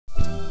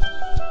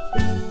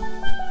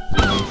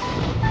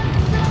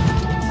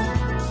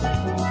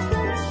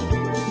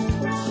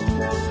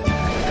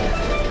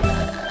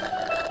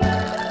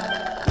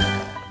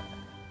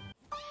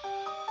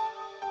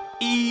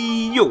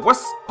Yo,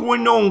 what's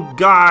going on,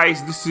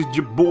 guys? This is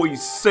your boy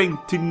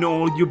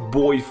Sentinel, your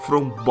boy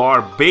from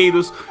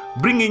Barbados,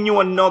 bringing you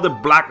another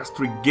Black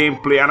Street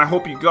gameplay, and I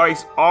hope you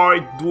guys are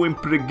doing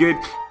pretty good.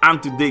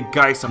 And today,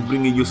 guys, I'm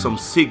bringing you some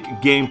sick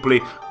gameplay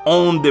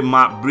on the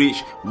map Breach,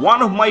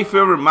 one of my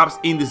favorite maps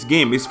in this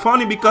game. It's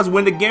funny because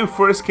when the game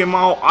first came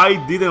out, I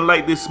didn't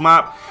like this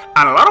map,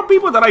 and a lot of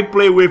people that I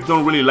play with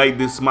don't really like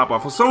this map, but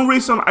for some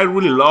reason I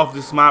really love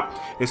this map,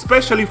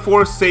 especially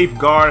for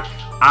safeguard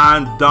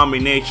and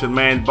domination,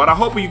 man. But I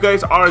hope you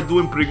guys are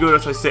doing pretty good.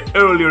 As I said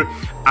earlier,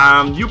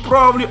 you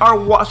probably are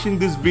watching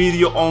this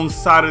video on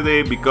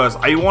Saturday, because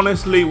I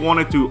honestly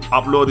wanted to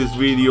upload this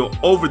video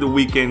over the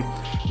weekend,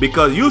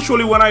 because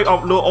usually when I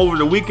upload over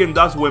the weekend,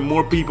 that's when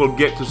more people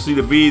get to see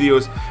the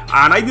videos,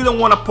 and I didn't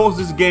want to post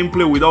this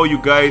gameplay without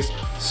you guys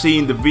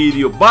seeing the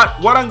video.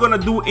 But what I'm gonna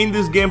do in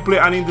this gameplay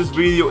and in this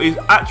video is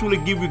actually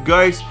give you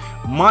guys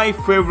my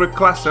favorite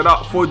class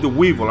setup for the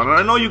WEEVIL. And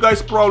I know you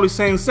guys probably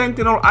saying,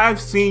 Sentinel, I've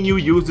seen you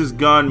use this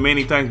gun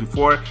many times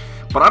before,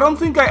 but I don't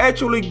think I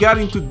actually got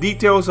into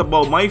details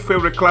about my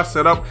favorite class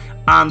setup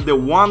and the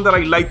one that I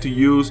like to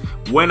use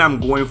when I'm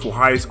going for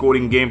high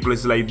scoring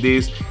gameplays like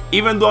this.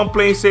 Even though I'm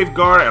playing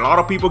safeguard, a lot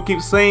of people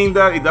keep saying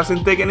that it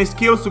doesn't take any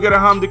skills to get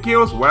 100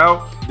 kills.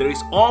 Well, there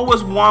is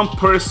always one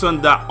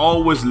person that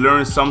always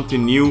learns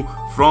something new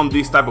from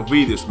these type of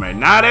videos, man.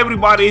 Not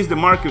everybody is the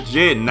Marcus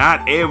J,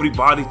 not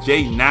everybody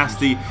J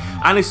Nasty.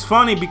 And it's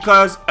funny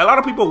because a lot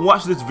of people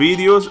watch these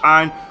videos,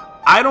 and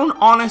I don't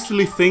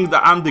honestly think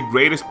that I'm the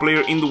greatest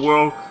player in the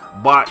world,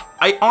 but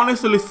I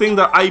honestly think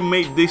that I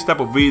make this type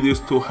of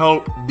videos to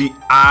help the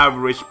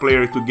average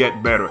player to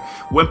get better.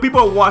 When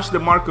people watch the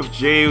Marcus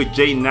J,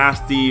 J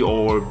Nasty,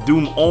 or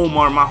Doom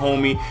Omar, my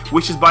homie,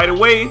 which is, by the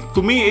way,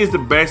 to me is the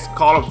best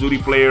Call of Duty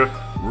player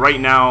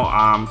right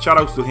now. Shout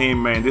outs to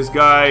him, man. This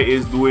guy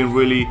is doing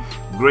really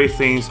great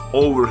things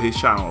over his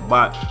channel.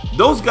 But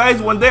those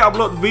guys, when they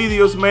upload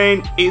videos,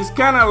 man, it's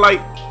kind of like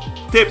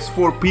tips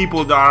for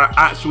people that are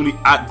actually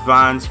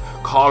advanced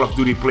Call of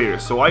Duty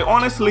players. So I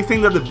honestly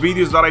think that the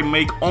videos that I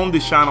make on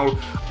this channel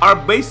are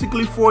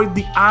basically for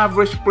the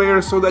average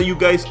player, so that you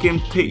guys can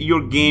take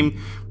your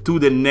game to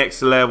the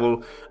next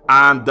level,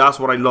 and that's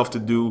what I love to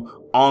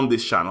do on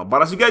this channel.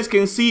 But as you guys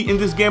can see in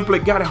this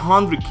gameplay, got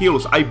 100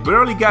 kills. I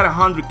barely got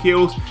 100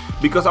 kills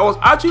because I was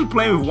actually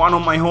playing with one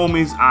of my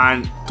homies,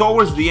 and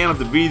towards the end of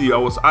the video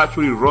I was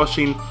actually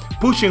rushing,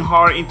 pushing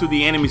hard into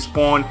the enemy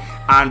spawn,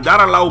 and that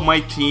allowed my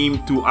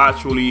team to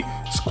actually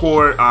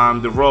score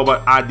the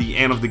robot at the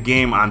end of the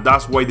game, and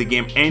that's why the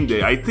game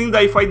ended. I think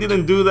that if I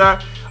didn't do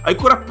that, I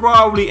could have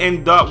probably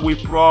ended up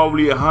with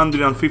probably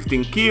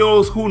 115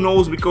 kills, who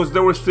knows, because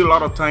there was still a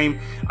lot of time,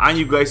 and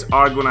you guys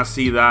are gonna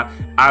see that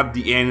at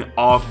the end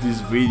of this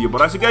video.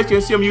 But as you guys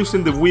can see, I'm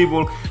using the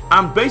WEEVIL,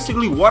 and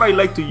basically what I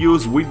like to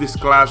use with this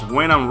class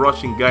when I'm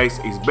rushing, guys,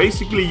 is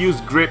basically use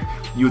grip.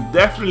 You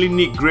definitely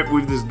need grip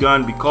with this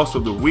gun because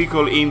of the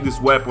recoil in this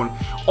weapon.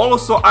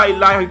 Also, I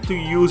like to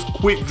use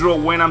quick draw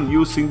when I'm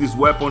using this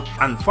weapon.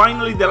 And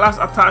finally, the last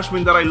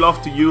attachment that I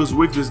love to use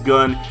with this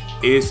gun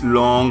is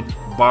long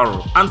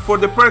barrel. And for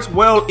the perks,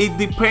 well, it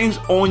depends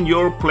on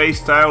your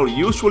playstyle.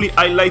 Usually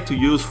I like to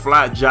use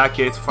flat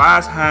jacket,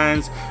 fast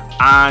hands,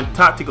 and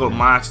tactical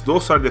max.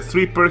 Those are the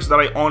three perks that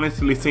I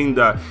honestly think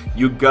that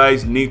you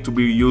guys need to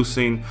be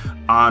using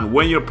and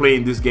when you're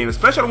playing this game,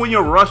 especially when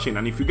you're rushing.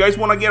 And if you guys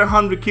want to get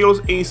 100 kills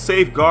in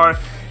safeguard,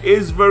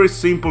 it's very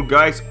simple,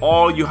 guys.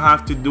 All you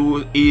have to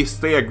do is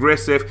stay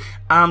aggressive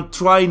and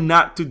try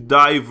not to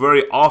die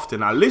very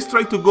often. At least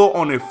try to go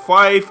on a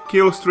 5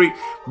 kill streak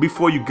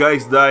before you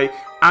guys die,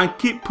 and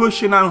keep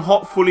pushing, and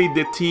hopefully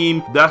the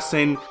team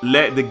doesn't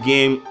let the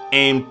game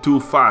end too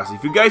fast.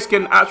 If you guys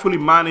can actually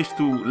manage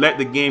to let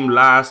the game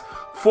last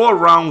 4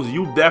 rounds,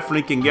 you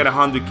definitely can get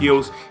 100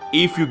 kills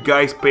if you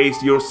guys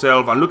pace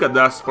yourself. And look at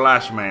that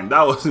splash, man.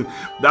 That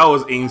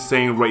was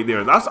insane right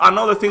there. That's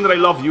another thing that I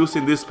love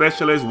using this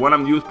specialist when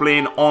I'm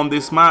playing on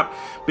this map,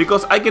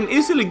 because I can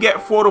easily get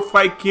 4 to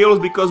 5 kills,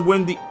 because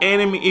when the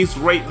enemy is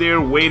right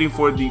there waiting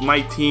for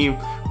my team,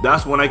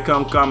 that's when I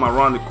come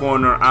around the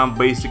corner and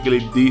basically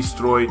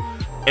destroy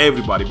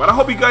everybody. But I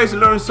hope you guys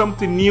learned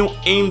something new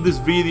in this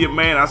video,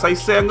 man. As I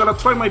say, I'm gonna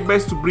try my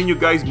best to bring you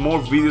guys more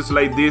videos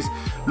like this.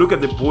 Look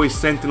at the boy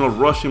Sentinel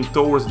rushing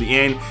towards the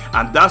end,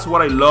 and that's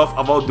what I love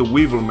about the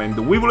WEEVIL, man.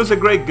 The WEEVIL is a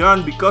great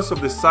gun because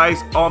of the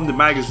size of the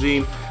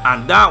magazine,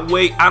 and that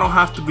way I don't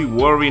have to be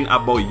worrying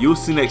about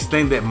using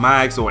extended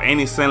mags or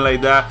anything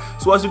like that.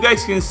 So as you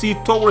guys can see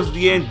towards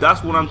the end,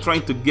 that's what I'm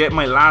trying to get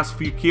my last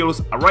few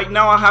kills. Right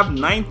now I have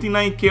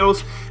 99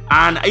 kills,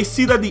 and I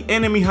see that the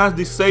enemy has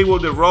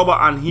disabled the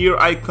robot, and here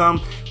I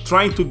come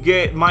trying to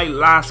get my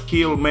last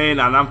kill, man,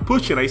 and I'm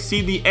pushing. I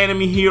see the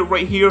enemy here,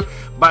 right here,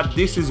 but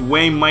this is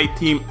when my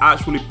team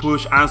actually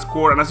push and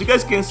score. And as you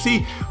guys can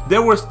see,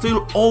 there was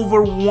still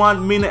over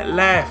 1 minute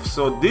left,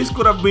 so this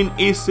could have been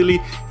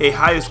easily a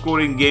high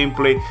scoring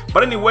gameplay.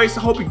 But anyways,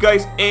 I hope you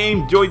guys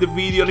enjoyed the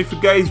video, and if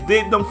you guys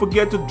did, don't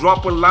forget to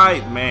drop a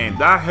like, man.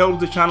 That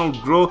helps the channel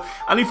grow.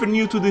 And if you're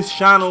new to this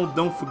channel,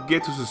 don't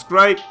forget to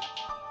subscribe,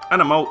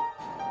 and I'm out.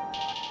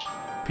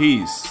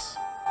 Peace.